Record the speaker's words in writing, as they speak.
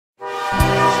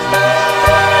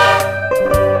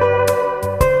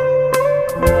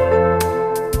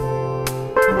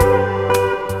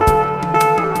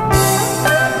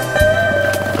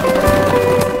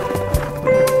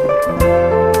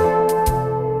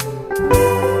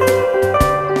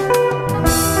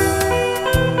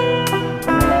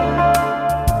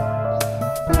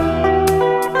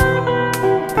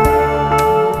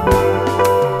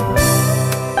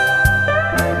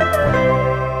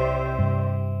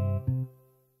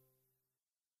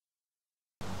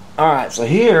Alright, so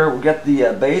here we got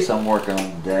the bass I'm working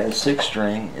on today,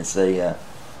 6-string. It's a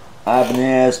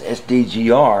Ibanez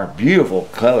SDGR. Beautiful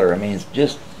color. I mean, it's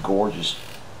just gorgeous.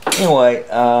 Anyway,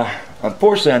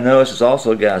 unfortunately I noticed it's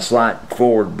also got a slight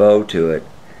forward bow to it.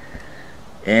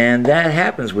 And that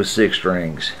happens with 6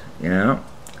 strings, you know.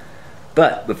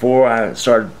 But before I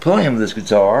started playing with this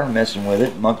guitar, messing with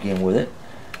it, monkeying with it,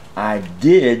 I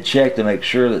did check to make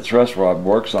sure that truss rod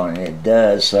works on it, and it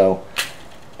does. So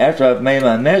after I've made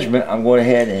my measurement, I'm going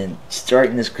ahead and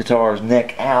straighten this guitar's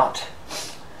neck out,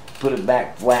 put it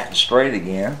back flat and straight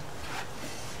again.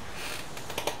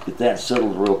 Get that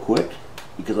settled real quick,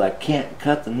 because I can't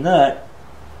cut the nut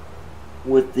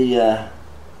with the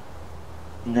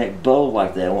neck bow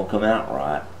like that. It won't come out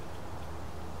right,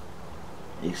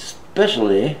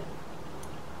 especially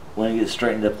when it gets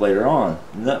straightened up later on.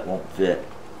 The nut won't fit.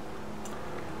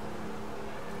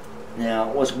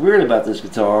 Now, what's weird about this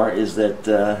guitar is that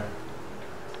the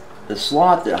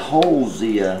slot that holds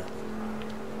the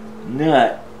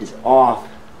nut is off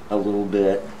a little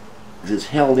bit, because it's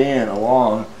held in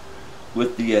along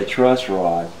with the truss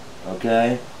rod.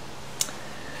 Okay,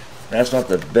 that's not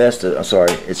the best. I'm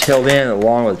sorry, it's held in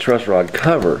along with the truss rod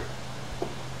cover.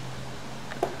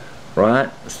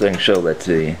 Right? Let's see if I can show that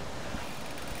to you.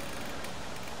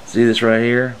 See this right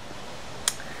here?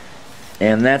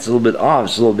 And that's a little bit off.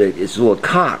 It's a little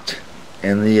cocked,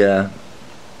 and the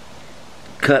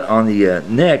cut on the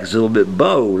neck is a little bit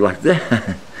bowed like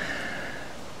that.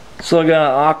 So I got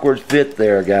an awkward fit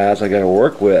there, guys. I got to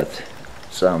work with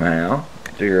somehow,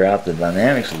 figure out the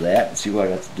dynamics of that, and see what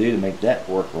I got to do to make that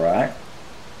work right.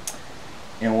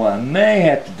 And what I may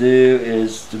have to do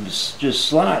is to just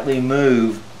slightly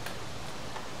move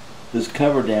this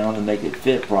cover down to make it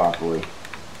fit properly.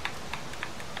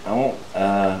 I won't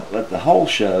let the hole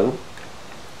show,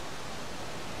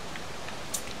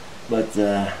 but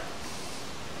I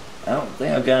don't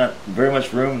think I've got very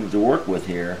much room to work with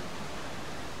here.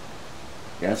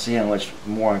 Gotta see how much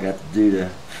more I got to do to,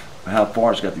 how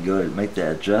far it's got to go to make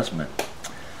that adjustment.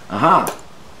 Aha!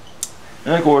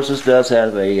 And of course, this does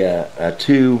have a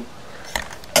 2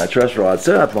 truss rod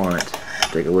setup on it.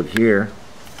 Take a look here.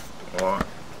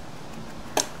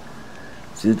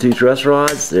 See the 2 truss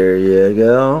rods? There you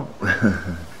go.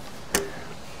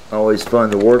 Always fun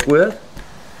to work with,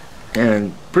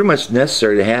 and pretty much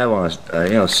necessary to have on a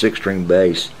 6-string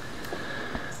bass.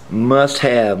 Must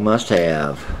have, must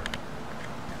have.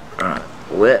 Alright,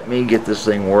 let me get this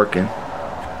thing working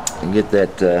and get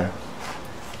that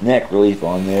neck relief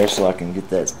on there so I can get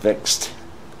that fixed.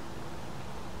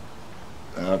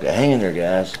 Okay, hang in there,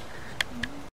 guys.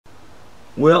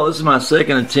 Well, this is my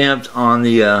second attempt on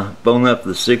the bone up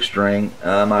the 6-string.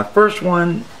 My first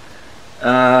one,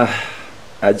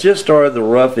 I just started the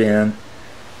rough end,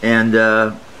 and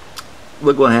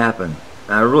look what happened.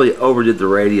 I really overdid the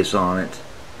radius on it,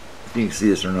 if you can see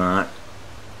this or not.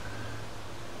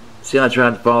 See how I tried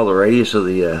to follow the radius of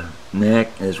the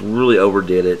neck, and it's really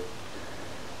overdid it.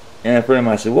 And a friend of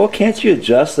mine said, well, can't you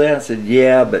adjust that? I said,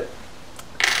 yeah, but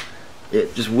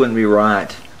it just wouldn't be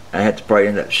right. I had to probably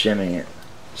end up shimming it.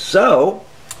 So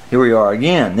here we are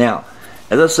again. Now,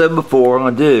 as I said before, what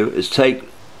I'm going to do is take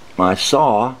my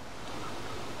saw,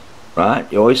 right?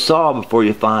 You always saw before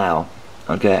you file,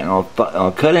 okay? And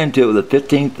I'll cut into it with a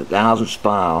 1/15,000th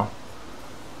file,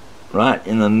 right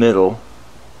in the middle.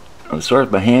 I'm sorry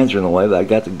if my hands are in the way, but I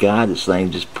got to guide this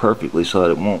thing just perfectly so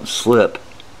that it won't slip.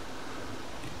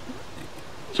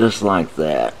 Just like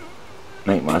that.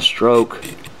 Make my stroke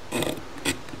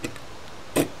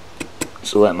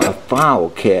so that my file will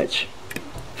catch.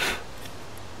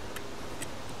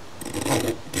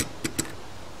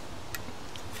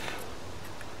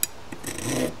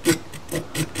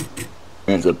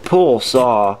 And it's a pull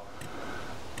saw,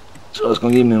 so it's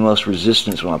going to give me the most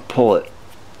resistance when I pull it.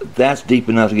 But that's deep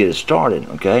enough to get it started.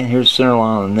 Okay, here's the center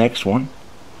line on the next one.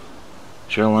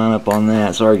 Center line up on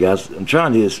that. Sorry guys, I'm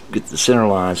trying to get the center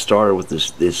line started with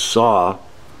this saw,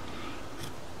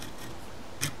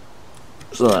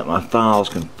 so that my files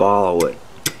can follow it.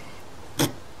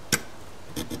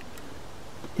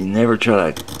 You never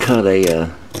try to cut a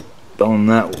bone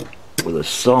nut with a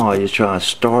saw. You just try to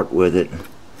start with it,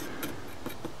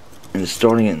 and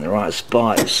starting it in the right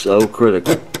spot is so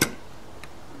critical.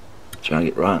 Try to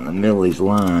get right in the middle of these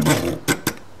lines.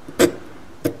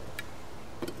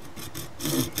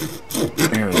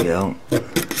 There we go.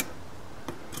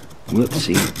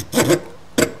 Whoopsie.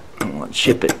 I don't want to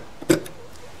chip it.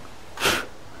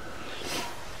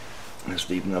 Let's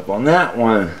deepen up on that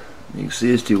one. You can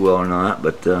see this too well or not,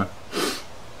 but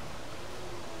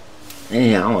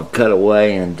anyhow, I'm going to cut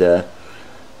away and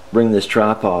bring this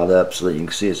tripod up so that you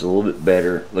can see it's a little bit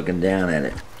better looking down at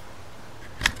it.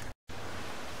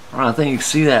 Alright, I think you can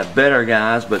see that better,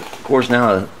 guys, but of course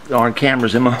now the darn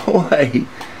camera's in my way.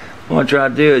 What I try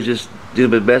to do is just do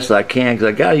the best I can, because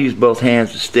I got to use both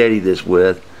hands to steady this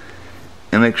with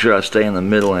and make sure I stay in the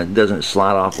middle and it doesn't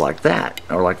slide off like that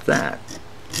or like that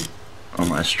on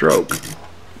my stroke.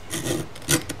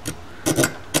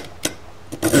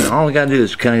 And all we got to do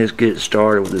is kind of just get it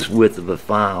started with this width of a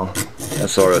file.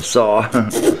 That's sort of saw.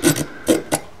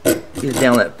 Get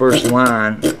down that first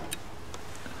line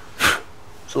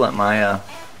so that my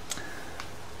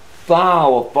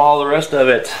file will follow the rest of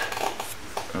it.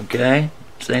 Okay,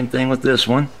 same thing with this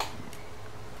one.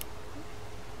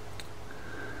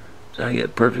 So I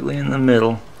get perfectly in the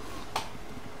middle.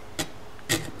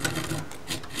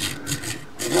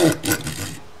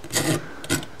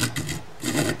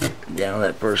 Down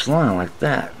that first line like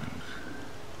that.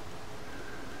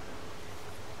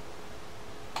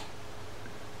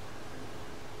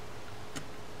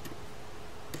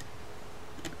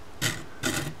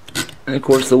 And of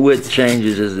course the width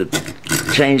changes as it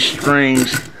change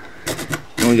strings.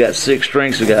 And we got 6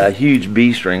 strings, so we got a huge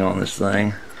B string on this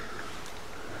thing.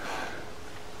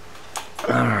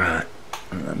 Alright,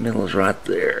 the middle is right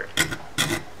there.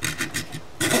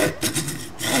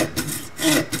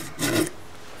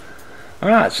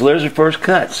 Alright, so there's your first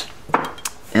cuts.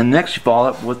 And next you follow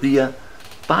up with the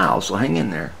file, so hang in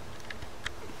there.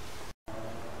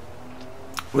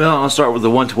 Well, I'll start with the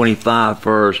 125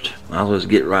 first. Might as well just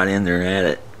get right in there at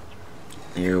it.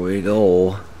 Here we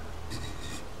go.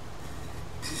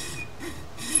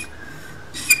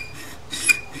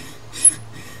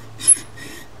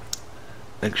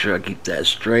 Make sure I keep that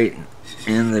straight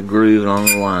in the groove on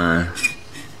the line.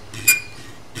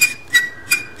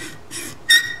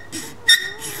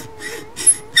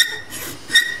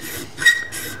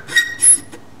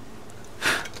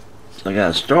 So I got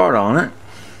to start on it.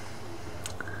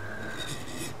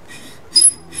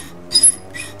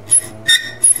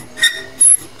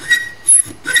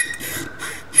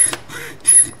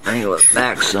 Angle it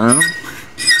back some.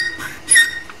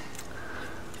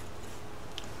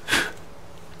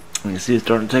 You see it's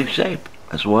starting to take shape.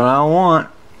 That's what I want.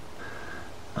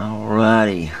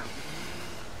 Alrighty.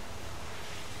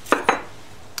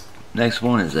 Next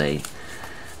one is a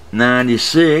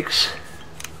 96.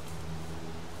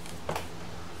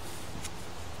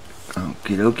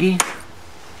 Okie dokie.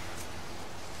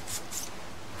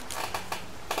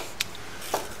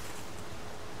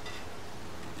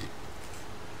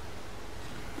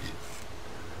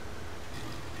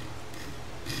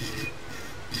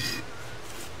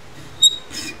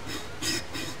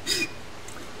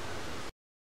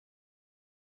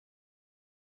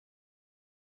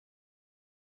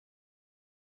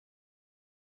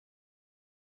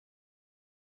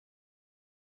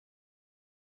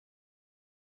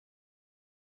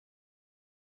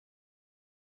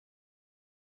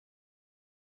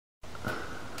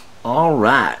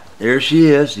 Alright, there she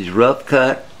is. She's rough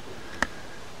cut.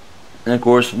 And of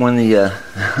course when the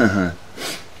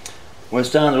when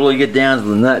it's time to really get down to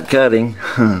the nut cutting,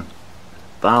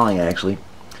 filing actually,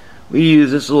 we use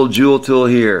this little jewel tool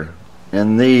here.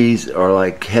 And these are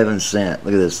like heaven sent.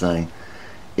 Look at this thing.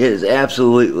 It is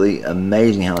absolutely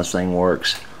amazing how this thing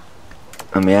works.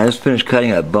 I mean, I just finished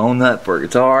cutting a bone nut for a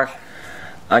guitar.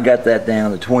 I got that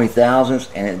down to 20 thousandths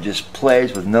and it just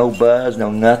plays with no buzz, no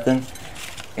nothing.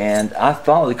 And I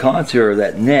follow the contour of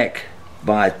that neck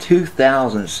by 2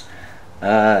 thousandths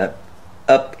up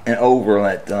and over on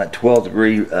that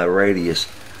 12-degree radius.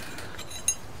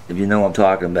 If you know what I'm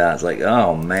talking about, it's like,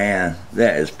 oh man,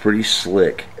 that is pretty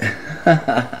slick.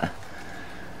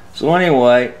 So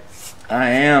anyway, I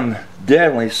am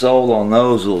definitely sold on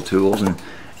those little tools. And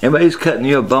anybody's cutting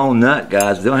you a bone nut,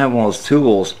 guys, if they don't have one of those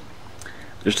tools,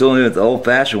 they're still doing it the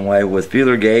old-fashioned way with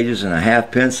feeler gauges and a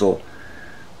half pencil.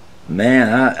 Man,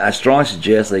 I strongly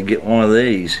suggest they get one of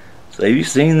these. So have you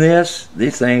seen this?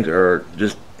 These things are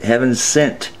just heaven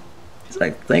sent. It's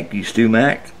like, thank you, Stu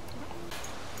Mac.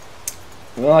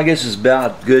 Well, I guess it's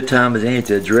about good time as any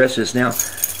to address this. Now,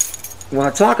 when I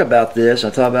talk about this, I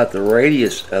talk about the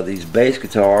radius of these bass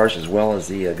guitars as well as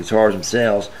the guitars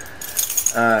themselves.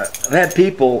 I've had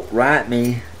people write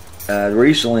me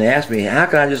recently and ask me, how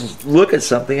can I just look at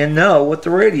something and know what the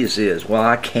radius is? Well,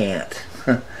 I can't.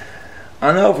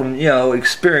 I know from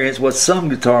experience what some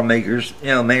guitar makers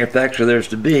manufacture theirs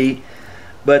to be,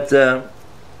 but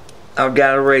I've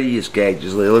got a radius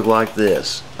gauges. They look like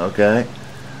this. Okay,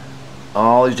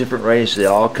 all these different radiuses, they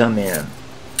all come in.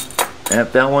 I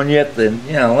haven't found one yet. Then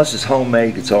unless it's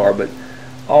homemade guitar, but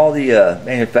all the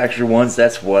manufactured ones,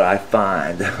 that's what I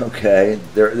find. Okay,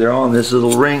 they're on this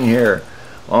little ring here,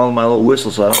 on my little whistle,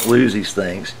 so I don't lose these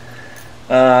things.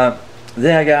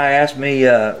 then a guy asked me,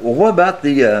 well, what about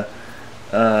the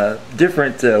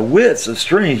different widths of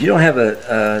strings? You don't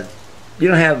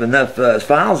have enough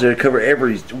files there to cover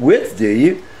every width, do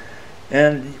you?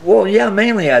 And well, yeah,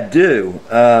 mainly I do.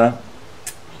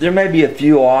 There may be a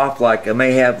few off, like I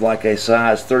may have like a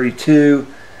size 32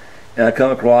 and I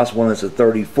come across one that's a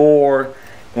 34.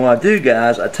 And what I do,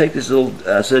 guys, I take this little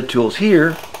set of tools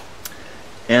here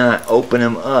and I open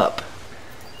them up.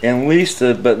 And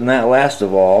but not last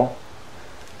of all,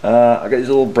 I got these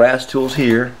little brass tools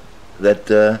here that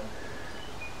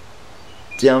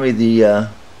tell me the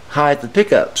height of the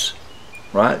pickups,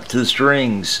 right, to the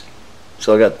strings.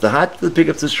 So I got the height of the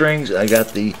pickups to the strings, I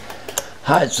got the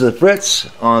heights of the frets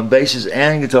on basses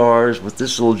and guitars with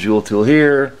this little jewel tool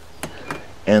here,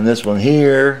 and this one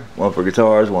here, one for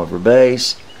guitars, one for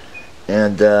bass,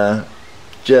 and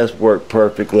just work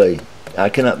perfectly. I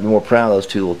cannot be more proud of those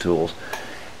two little tools.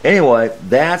 Anyway,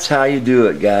 that's how you do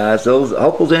it, guys. I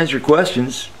hope those answer your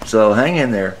questions, so hang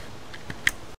in there.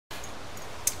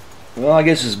 Well, I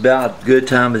guess it's about good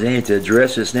time as any to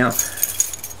address this. Now,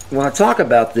 when I talk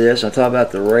about this, I talk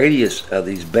about the radius of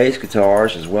these bass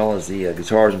guitars as well as the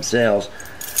guitars themselves.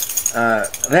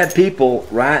 I've had people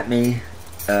write me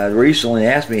recently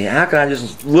and ask me, how can I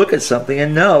just look at something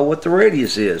and know what the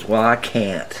radius is? Well, I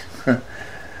can't.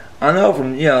 I know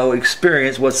from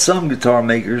experience what some guitar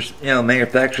makers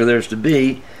manufacture theirs to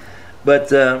be,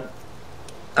 but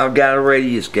I've got a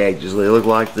radius gauges. They look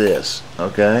like this,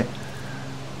 okay?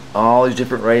 All these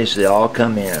different radiuses, they all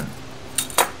come in.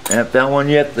 I haven't found one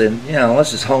yet, then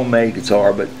unless it's homemade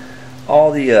guitar, but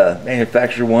all the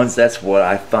manufactured ones, that's what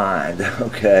I find.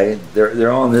 Okay,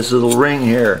 they're on this little ring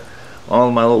here,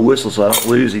 on my little whistle, so I don't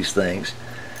lose these things.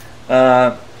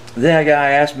 Then a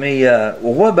guy asked me, well,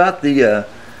 what about the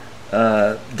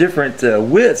different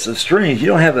widths of strings? You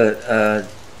don't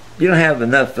have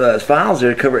enough files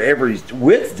there to cover every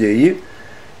width, do you?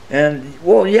 And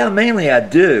well, yeah, mainly I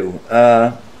do.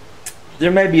 There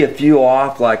may be a few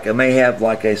off, like I may have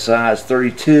like a size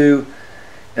 32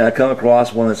 and I come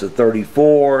across one that's a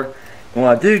 34. And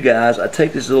what I do, guys, I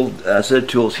take this little set of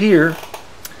tools here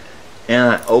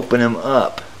and I open them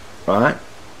up, right?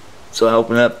 So I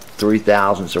open up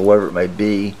 3/1000ths or whatever it may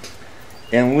be,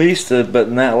 and but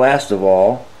not last of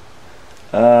all,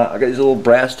 I got these little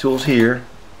brass tools here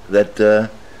that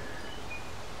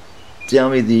tell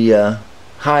me the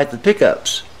height of the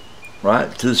pickups,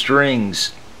 right, to the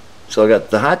strings. So I got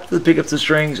the height of the pickups to the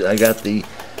strings, I got the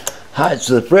heights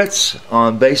of the frets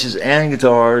on basses and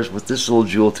guitars with this little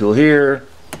jewel tool here,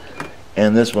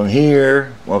 and this one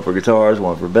here, one for guitars,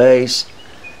 one for bass,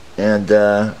 and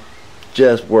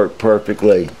just work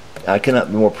perfectly. I cannot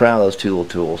be more proud of those two little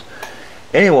tools.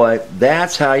 Anyway,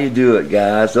 that's how you do it,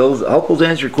 guys. I hope those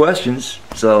answer your questions,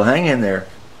 so hang in there.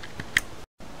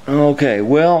 Okay,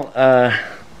 well,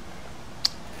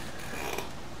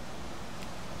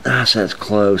 gosh, that's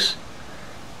close.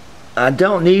 I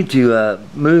don't need to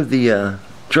move the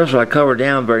truss rod cover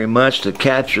down very much to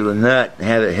capture the nut and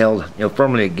have it held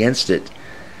firmly against it.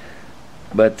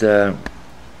 But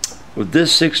with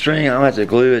this 6-string, I'll have to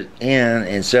glue it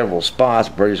in several spots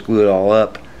before I just glue it all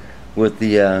up with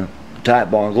the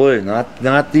Titebond glue,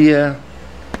 not the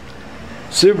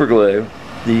super glue,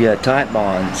 the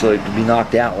Titebond, so it can be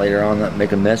knocked out later on, not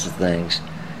make a mess of things.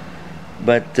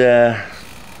 But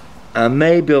I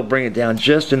may be able to bring it down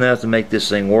just enough to make this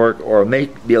thing work, or I may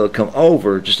be able to come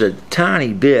over just a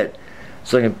tiny bit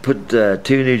so I can put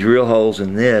 2 new drill holes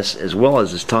in this as well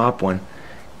as this top one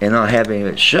and not having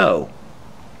it show.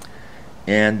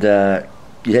 And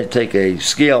you have to take a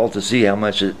scale to see how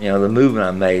much the movement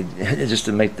I made just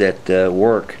to make that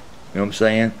work. You know what I'm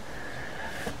saying?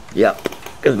 Yep.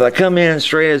 Because if I come in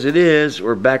straight as it is,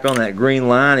 we're back on that green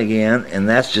line again, and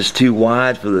that's just too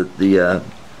wide for the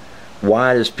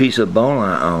widest piece of bone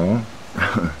I own.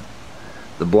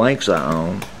 The blanks I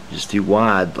own, just too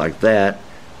wide like that.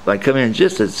 If I come in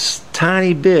just a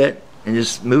tiny bit and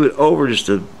just move it over just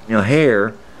a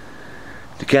hair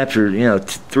to capture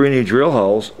 3 new drill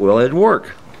holes, well, it'd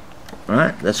work.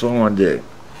 Alright, that's what I want to do.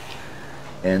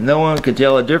 And no one can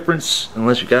tell a difference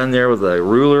unless you got in there with a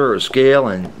ruler or a scale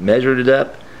and measured it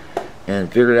up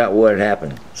and figured out what had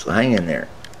happened. So hang in there.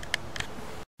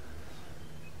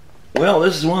 Well,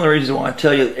 this is one of the reasons why I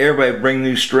tell you everybody bring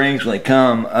new strings when they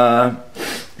come,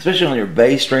 especially on your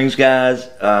bass strings, guys.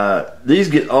 These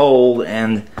get old,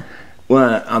 and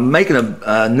when I'm making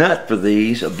a nut for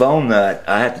these, a bone nut,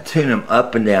 I have to tune them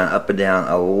up and down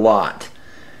a lot.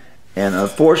 And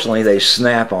unfortunately, they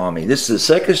snap on me. This is the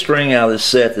second string out of this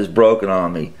set that's broken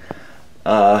on me.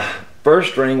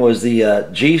 First string was the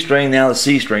G string, now the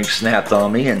C string snapped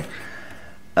on me, and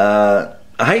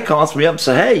I I hate calling somebody up and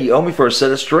say, hey, you owe me for a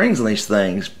set of strings on these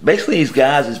things. Basically, these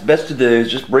guys, it's best to do is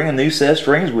just bring a new set of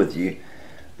strings with you.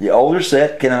 The older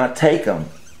set cannot take them.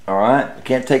 Alright? You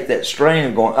can't take that strain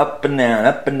of going up and down,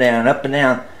 up and down, up and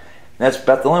down. That's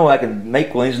about the only way I can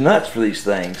make one of these nuts for these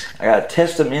things. I gotta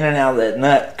test them in and out of that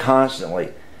nut constantly.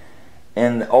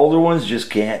 And the older ones just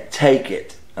can't take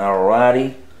it.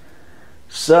 Alrighty?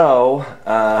 So,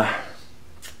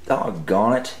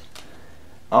 doggone it.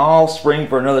 I'll spring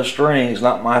for another string. It's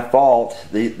not my fault.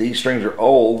 These strings are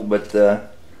old, but that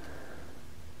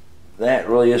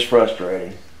really is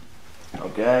frustrating.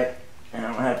 Okay? And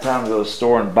I don't have time to go to the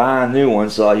store and buy a new one,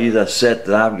 so I'll use a set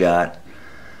that I've got.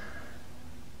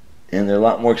 And they're a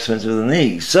lot more expensive than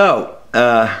these. So,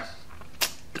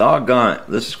 doggone it.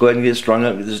 Let's just go ahead and get strung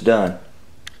up and get this done.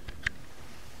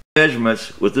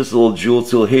 Measurements with this little jewel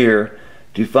tool here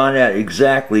to find out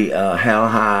exactly how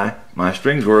high my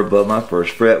strings were above my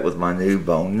first fret with my new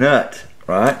bone nut,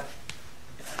 right?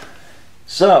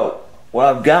 So,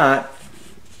 what I've got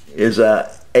is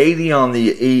 80 on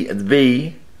the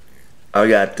V. I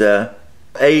got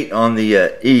 8 on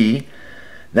the E,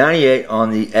 98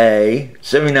 on the A,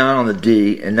 79 on the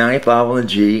D, and 95 on the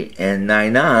G, and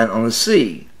 99 on the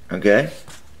C. Okay?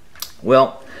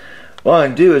 Well, what I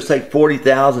can do is take 40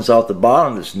 thousandths off the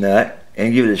bottom of this nut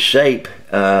and give it a shape.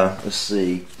 Let's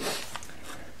see.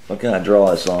 What can I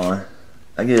draw this on?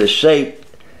 I get a shape,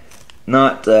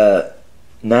 not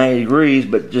 90 degrees,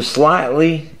 but just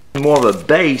slightly more of a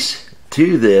base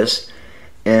to this,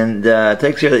 and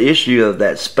takes care of the issue of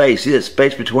that space. See that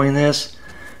space between this?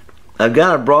 I've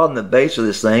got to broaden the base of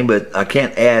this thing, but I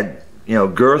can't add, you know,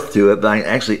 girth to it. But I can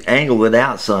actually angle it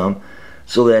out some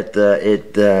so that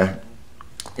it,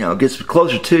 you know, gets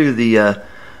closer to the,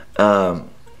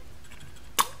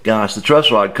 gosh, the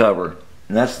truss rod cover.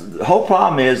 And that's the whole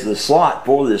problem is the slot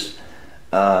for this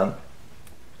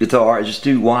guitar is just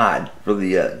too wide for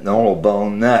the normal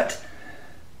bone nut.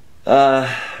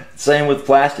 Same with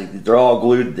plastic. They're all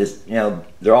glued. This, you know,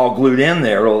 they're all glued in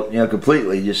there, you know,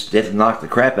 completely. You just have to knock the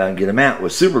crap out and get them out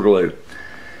with super glue.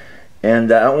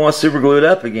 And I don't want to super glue it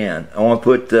up again. I want to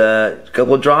put a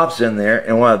couple of drops in there.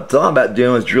 And what I'm thought about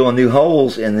doing is drilling new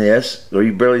holes in this, where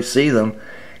you barely see them,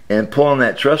 and pulling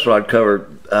that truss rod cover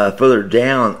further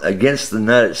down against the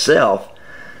nut itself.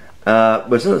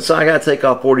 But since I got to take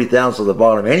off 40 thousandths of the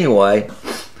bottom anyway,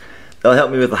 that'll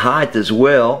help me with the height as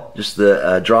well. Just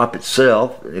the drop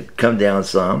itself, it come down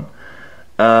some.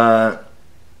 I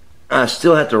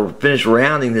still have to finish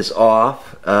rounding this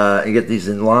off and get these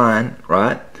in line,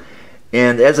 right?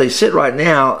 And as they sit right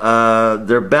now,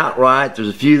 they're about right. There's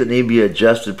a few that need to be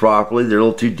adjusted properly. They're a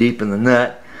little too deep in the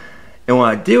nut. And what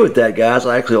I do with that, guys,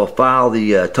 I actually will file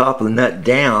the top of the nut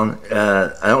down.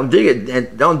 I don't dig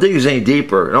it. Don't dig it any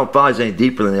deeper. I don't file it any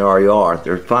deeper than they already are.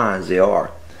 They're fine as they are.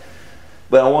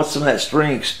 But I want some of that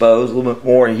string exposed, a little bit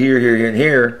more here, here, here, and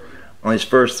here on these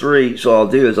first three. So all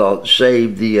I'll do is I'll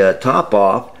shave the top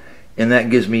off, and that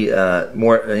gives me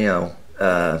more, you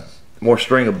know, more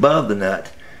string above the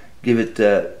nut. Give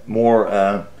it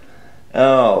more.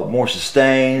 More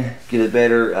sustain, give a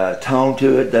better tone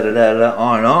to it, da-da-da-da,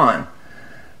 on and on.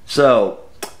 So,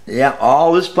 yeah,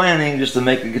 all this planning just to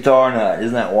make a guitar nut.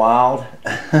 Isn't that wild?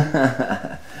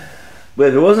 But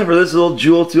if it wasn't for this little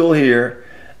jewel tool here,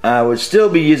 I would still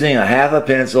be using a half a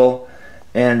pencil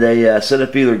and a set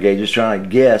of feeler gauges trying to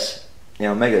guess, you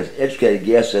know, make an educated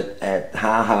guess at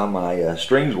how my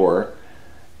strings were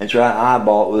and try to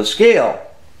eyeball it with a scale.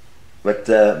 But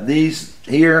these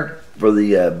here, for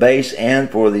the bass and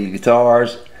for the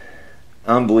guitars,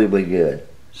 unbelievably good.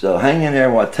 So hang in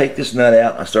there while I take this nut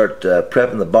out. I start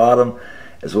prepping the bottom,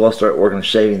 as well as start working on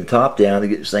shaving the top down to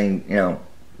get this thing, you know,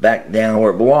 back down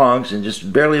where it belongs, and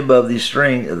just barely above these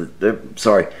strings.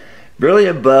 Sorry, barely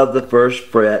above the first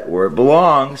fret where it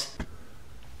belongs.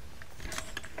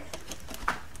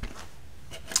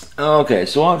 Okay,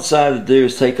 so what I've decided to do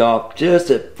is take off,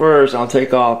 just at first, I'll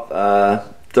take off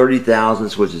 30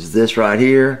 thousandths, which is this right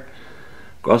here.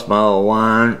 Across my little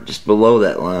line, just below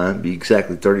that line, be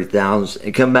exactly 30 thousandths,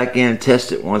 and come back in and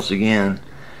test it once again.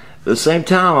 At the same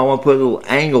time, I want to put a little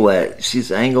angle at it. See this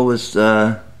angle, this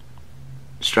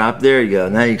stripe? There you go.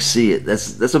 Now you can see it.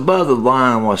 That's above the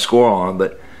line I want to score on.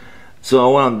 But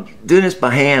so when I'm doing this by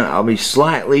hand, I'll be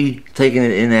slightly taking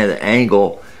it in at an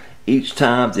angle each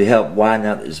time to help widen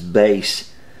out this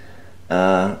base.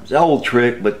 It's an old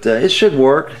trick, but it should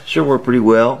work. It should work pretty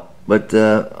well. But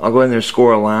I'll go in there and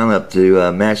score a line up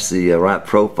to match the right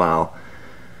profile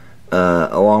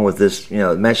along with this, you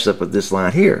know, it matches up with this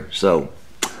line here. So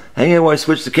hang in while I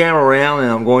switch the camera around,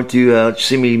 and I'm going to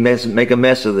see me make a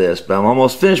mess of this. But I'm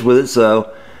almost finished with it,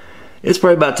 so it's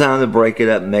probably about time to break it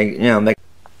up and make, you know, make.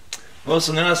 Well,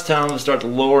 so now it's time to start the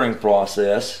lowering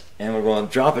process, and we're going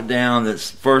to drop it down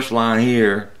this first line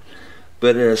here,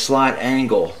 but at a slight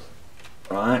angle,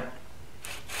 right?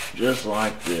 Just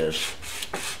like this.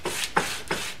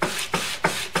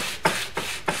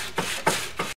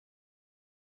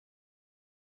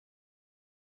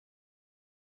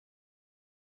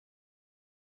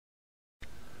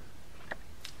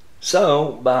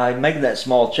 So by making that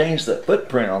small change to the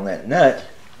footprint on that nut,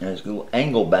 and this little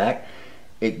angle back,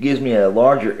 it gives me a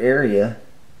larger area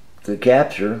to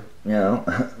capture, you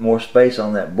know, more space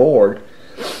on that board,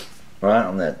 right,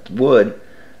 on that wood,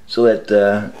 so that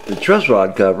the truss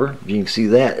rod cover, you can see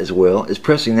that as well, is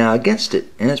pressing now against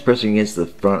it, and it's pressing against the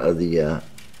front of the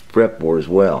fretboard as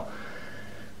well.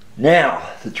 Now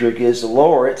the trick is to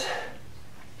lower it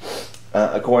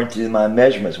according to my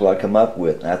measurements, what I come up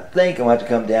with. And I think I'm going to have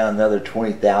to come down another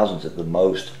 20 thousandths at the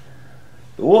most,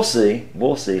 but we'll see.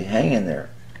 We'll see. Hang in there.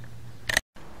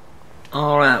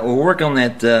 Alright, we'll work on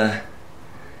that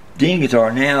Dean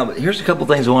guitar now, but here's a couple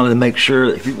things I wanted to make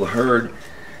sure that people heard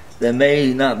that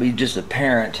may not be just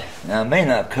apparent. Now, I may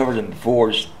not have covered them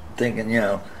before, just thinking, you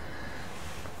know,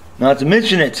 not to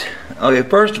mention it. Okay,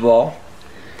 first of all,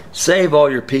 save all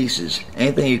your pieces.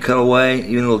 Anything you cut away,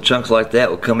 even little chunks like that,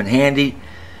 will come in handy.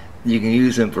 You can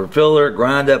use them for filler,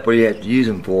 grind up where you have to use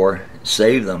them for,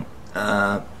 save them.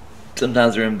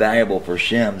 Sometimes they're invaluable for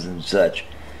shims and such.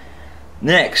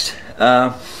 Next,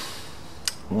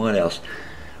 what else?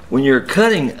 When you're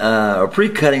cutting or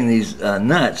pre-cutting these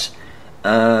nuts,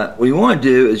 what you want to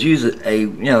do is use a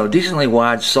decently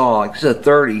wide saw. Like this is a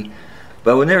 30,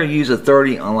 but I would never use a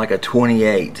 30 on like a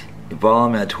 28. You follow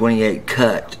me? A 28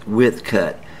 cut, width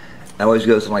cut. I always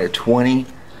go something like a 20.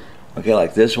 Okay,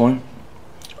 like this one,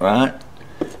 right?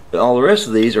 But all the rest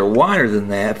of these are wider than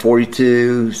that,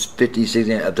 42, 50,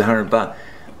 60, up to 105.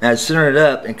 Now I center it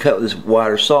up and cut with this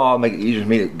wider saw, make it easier for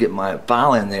me to get my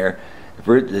file in there,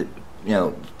 for it to,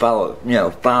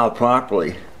 file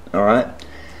properly. All right.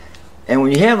 And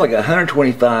when you have like a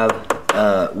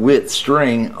 125 width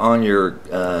string on your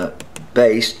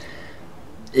bass,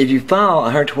 if you file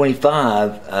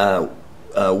 125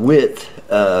 width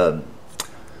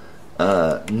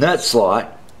nut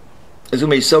slot, it's gonna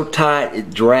be so tight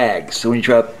it drags. So when you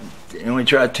try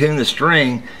to tune the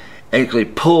string, it actually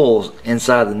pulls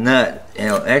inside the nut,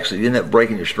 and it'll actually end up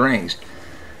breaking your strings.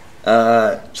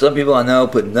 Some people I know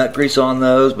put nut grease on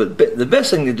those, but the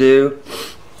best thing to do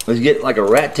is get like a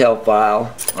rat tail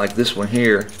file, like this one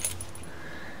here,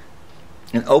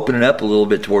 and open it up a little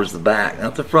bit towards the back,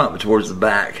 not the front, but towards the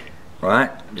back,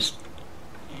 right? Just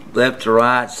left to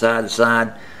right, side to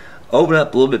side. Open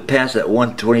up a little bit past that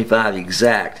 125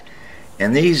 exact.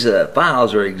 And these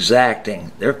files are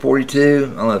exacting. They're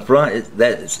 42 on the front. If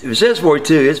it says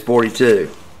 42, it's 42.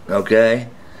 Okay?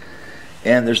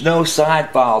 And there's no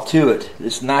side file to it.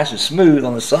 It's nice and smooth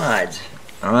on the sides.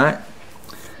 Alright?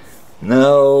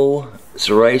 No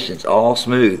serrations, all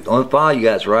smooth. The only file you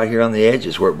got is right here on the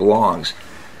edges where it belongs.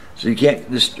 So you can't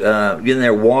just get in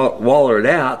there waller it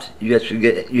out. You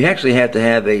actually have to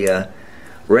have a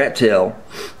rat tail,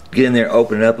 get in there,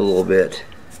 open it up a little bit.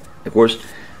 Of course,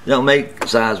 you don't make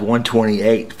size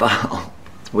 128 file,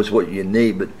 which is what you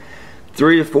need, but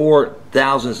 3 to 4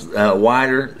 thousandths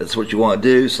wider. That's what you want to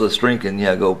do, so the string can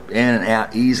go in and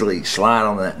out easily, slide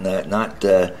on that nut, not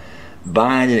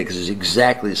binding it because it's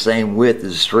exactly the same width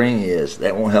as the string is.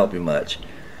 That won't help you much.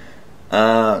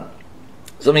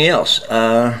 Something else.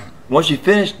 Once you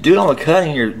finish doing all the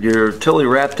cutting, you're totally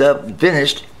wrapped up and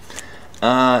finished.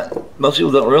 Most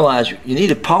people don't realize you need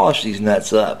to polish these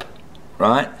nuts up,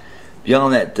 right?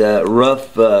 Beyond that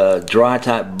rough, dry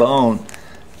type bone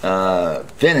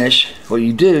finish, what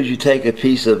you do is you take a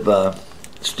piece of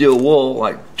steel wool,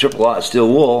 like triple aught steel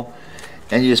wool,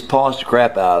 and you just polish the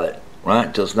crap out of it, right,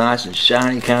 until it's nice and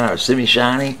shiny, kind of, or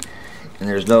semi-shiny, and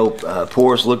there's no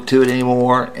porous look to it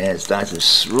anymore, and it's nice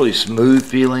and really smooth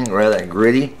feeling rather than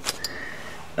gritty.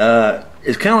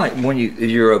 It's kind of like if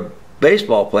you're a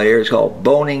baseball player, it's called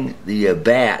boning the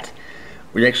bat,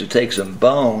 where you actually take some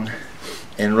bone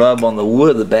and rub on the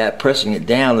wood of the bat, pressing it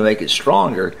down to make it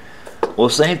stronger. Well,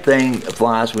 same thing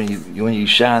applies when you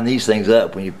shine these things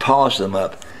up, when you polish them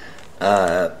up.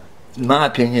 In my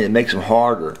opinion, it makes them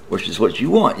harder, which is what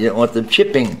you want. You don't want them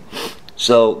chipping.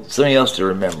 So, something else to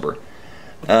remember.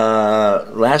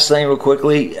 Last thing real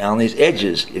quickly, on these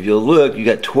edges, if you'll look, you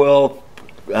got 12,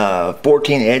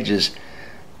 14 edges,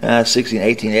 16,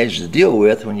 18 edges to deal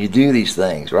with when you do these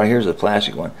things. Right here's a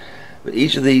plastic one. But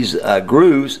each of these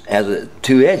grooves has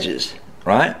 2 edges,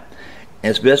 right? And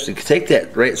it's best to take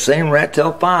that same rat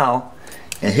tail file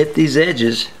and hit these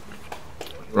edges,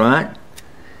 right?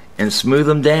 And smooth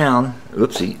them down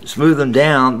oopsie, smooth them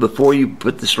down before you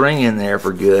put the string in there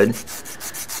for good.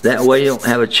 That way you don't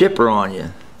have a chipper on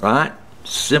you, right?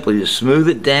 Simply just smooth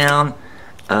it down.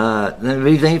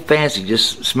 Anything fancy,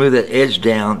 just smooth that edge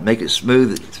down, make it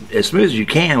smooth as you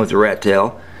can with the rat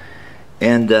tail,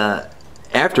 and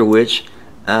after which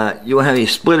you won't have any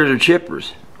splitters or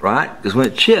chippers, right? Because when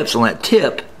it chips on that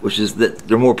tip, which is that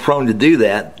they're more prone to do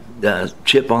that,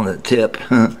 chip on the tip.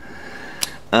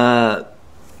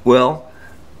 Well,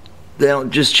 they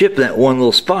don't just chip that one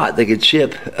little spot. They could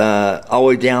chip all the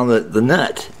way down the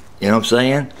nut. You know what I'm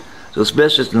saying? So it's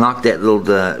best just to knock that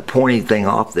little pointy thing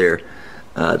off there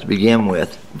to begin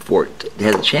with before it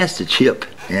has a chance to chip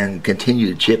and continue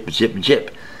to chip and chip and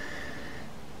chip.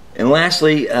 And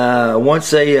lastly,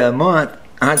 once a month,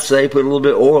 I'd say put a little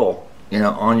bit of oil, you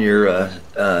know, on your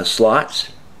slots.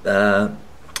 That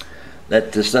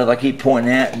the stuff I keep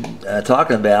pointing at and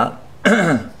talking about.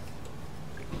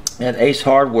 At Ace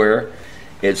Hardware,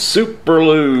 it's Super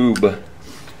Lube, and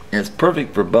it's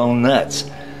perfect for bone nuts.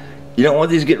 You don't want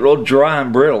these to get real dry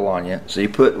and brittle on you, so you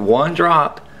put one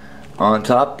drop on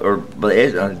top, or by the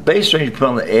edge, on the base string you put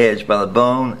on the edge by the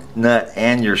bone, nut,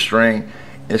 and your string,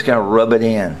 and just kind of rub it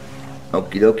in.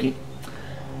 Okie dokie.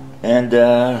 And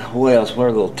what else? What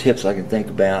are little tips I can think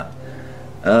about?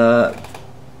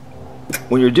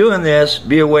 When you're doing this,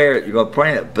 be aware that you're going to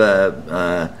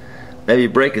probably maybe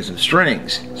breaking some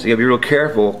strings. So you got to be real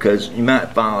careful, because you might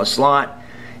find a slot,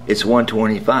 it's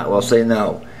 125. Well, say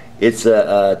no. It's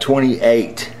a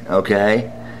 28,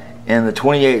 okay? And the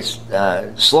 28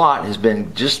 slot has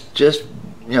been just you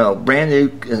know, brand new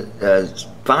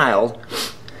filed,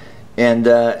 and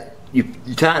you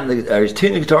tune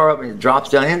the guitar up and it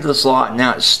drops down into the slot, and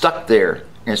now it's stuck there,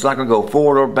 and it's not going to go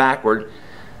forward or backward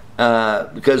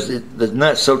because the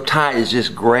nut's so tight it's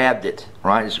just grabbed it,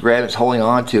 right? It's grabbed, it's holding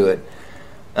on to it.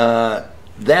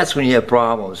 That's when you have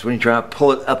problems, when you try to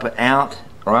pull it up and out,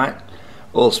 right?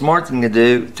 Well, the smart thing to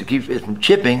do to keep it from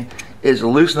chipping is to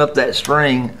loosen up that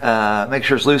string, make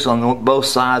sure it's loose on both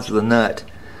sides of the nut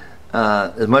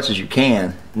as much as you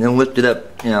can, and then lift it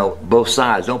up, you know, both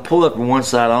sides. Don't pull up from one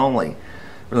side only,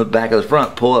 from the back of the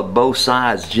front. Pull up both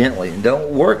sides gently, and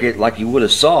don't work it like you would a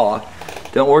saw.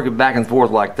 Don't work it back and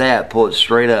forth like that. Pull it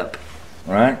straight up,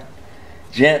 right?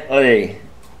 Gently.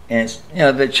 And it's, you know,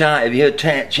 if you have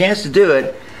a chance to do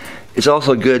it, it's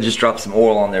also good just drop some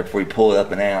oil on there before you pull it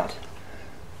up and out.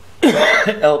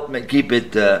 Help keep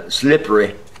it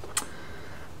slippery.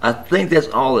 I think that's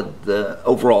all the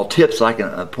overall tips I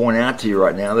can point out to you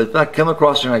right now. But if I come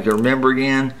across something I can remember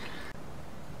again,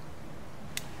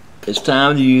 it's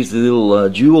time to use the little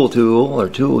jewel tool, or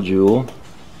tool jewel.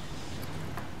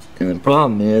 And the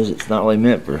problem is, it's not really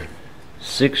meant for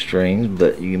 6 strings,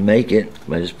 but you can make it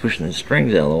by just pushing the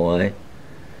strings out of the way.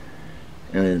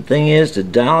 And the thing is to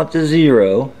dial it to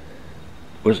 0,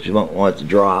 which you won't want it to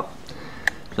drop.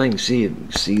 So I can see if you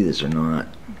can see this or not.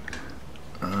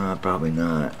 Probably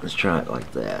not. Let's try it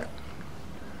like that.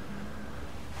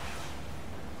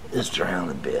 Just around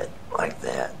a bit, like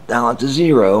that. Dial it to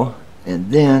 0, and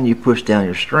then you push down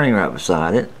your string right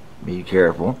beside it. Be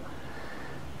careful.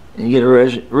 And you get a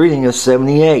reading of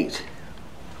 78.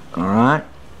 Alright?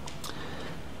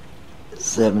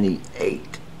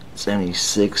 78,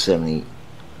 76, 70,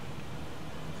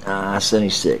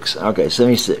 76. Okay,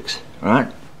 76.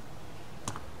 Alright?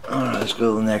 Alright, let's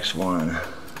go to the next one.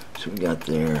 So we got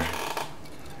there.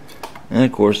 And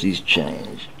of course these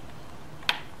change.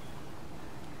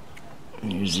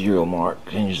 And your 0 mark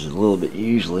changes a little bit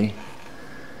usually.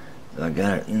 I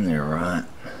got it in there right.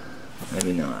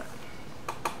 Maybe not.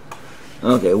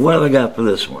 Okay, what have I got for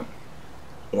this one?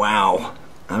 Wow,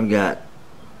 I've got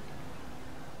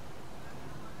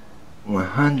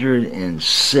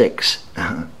 106.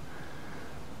 You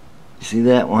see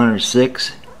that?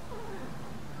 106?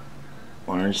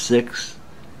 106?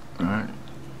 Alright.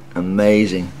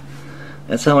 Amazing.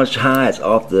 That's how much high it's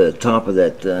off the top of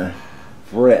that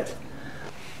fret.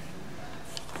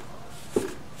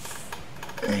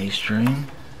 A string.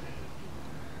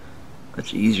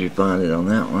 Much easier to find it on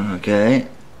that one, okay?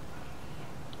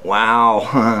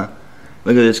 Wow.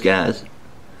 Look at this, guys.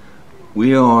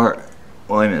 We are,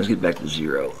 well, wait a minute, let's get back to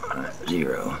 0. Alright,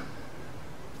 0.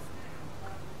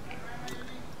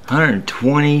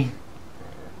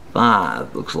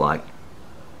 125 looks like.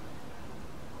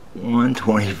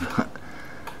 125.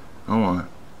 Hold on.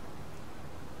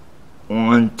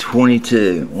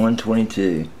 122.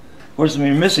 122. Of course, when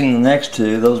you're missing the next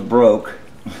 2, those broke.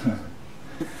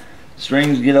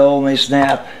 Strings get old and they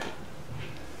snap,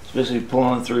 especially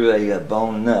pulling through a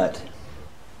bone nut.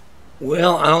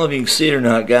 Well, I don't know if you can see it or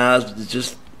not, guys, but it's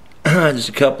just a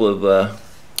couple of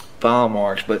file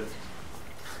marks. But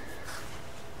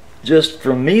just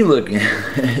from me looking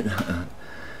at it,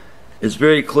 it's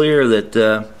very clear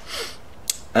that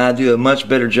I do a much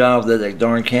better job with that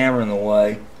darn camera in the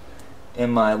way,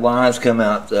 and my lines come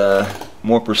out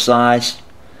more precise,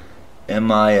 and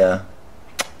my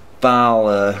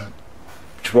file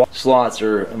slots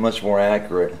are much more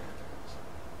accurate.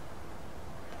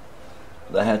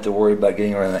 I have to worry about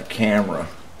getting around that camera.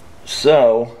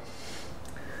 So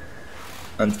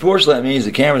unfortunately that means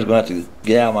the camera's going to have to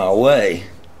get out of my way,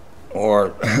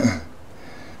 or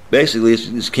basically it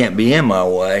just can't be in my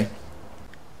way.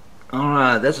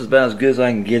 Alright, that's about as good as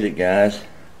I can get it, guys.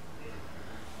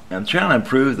 I'm trying to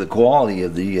improve the quality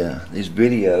of these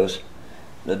videos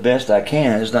the best I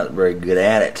can. I'm just not very good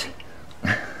at it.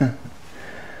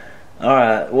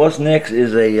 Alright, what's next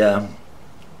is a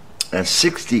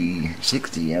 60,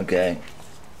 okay.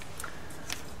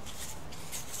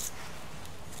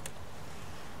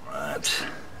 Right,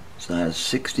 size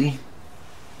 60.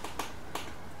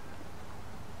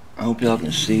 I hope y'all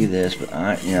can see this, but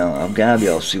I've got to be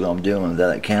able to see what I'm doing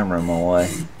without that camera in my way.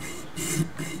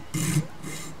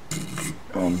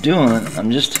 What I'm doing,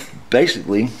 I'm just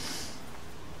basically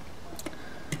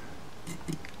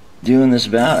doing this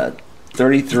about a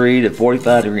 33 to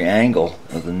 45 degree angle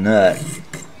of the nut,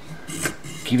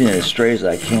 keeping it as straight as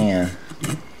I can.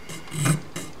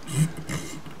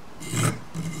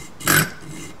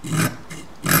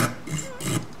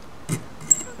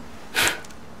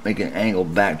 Make an angle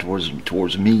back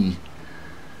towards me.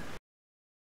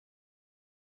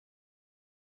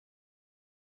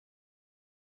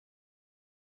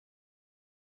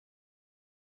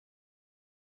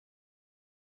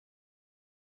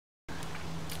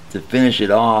 To finish it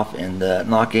off and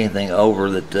knock anything over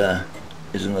that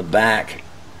is in the back,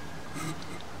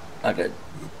 like a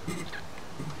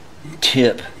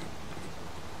tip.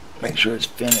 Make sure it's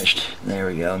finished. There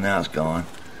we go. Now it's gone.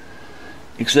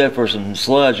 Except for some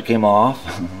sludge that came off,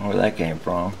 where that came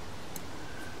from.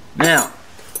 Now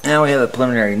we have a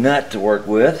preliminary nut to work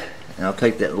with, and I'll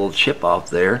take that little chip off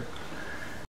there.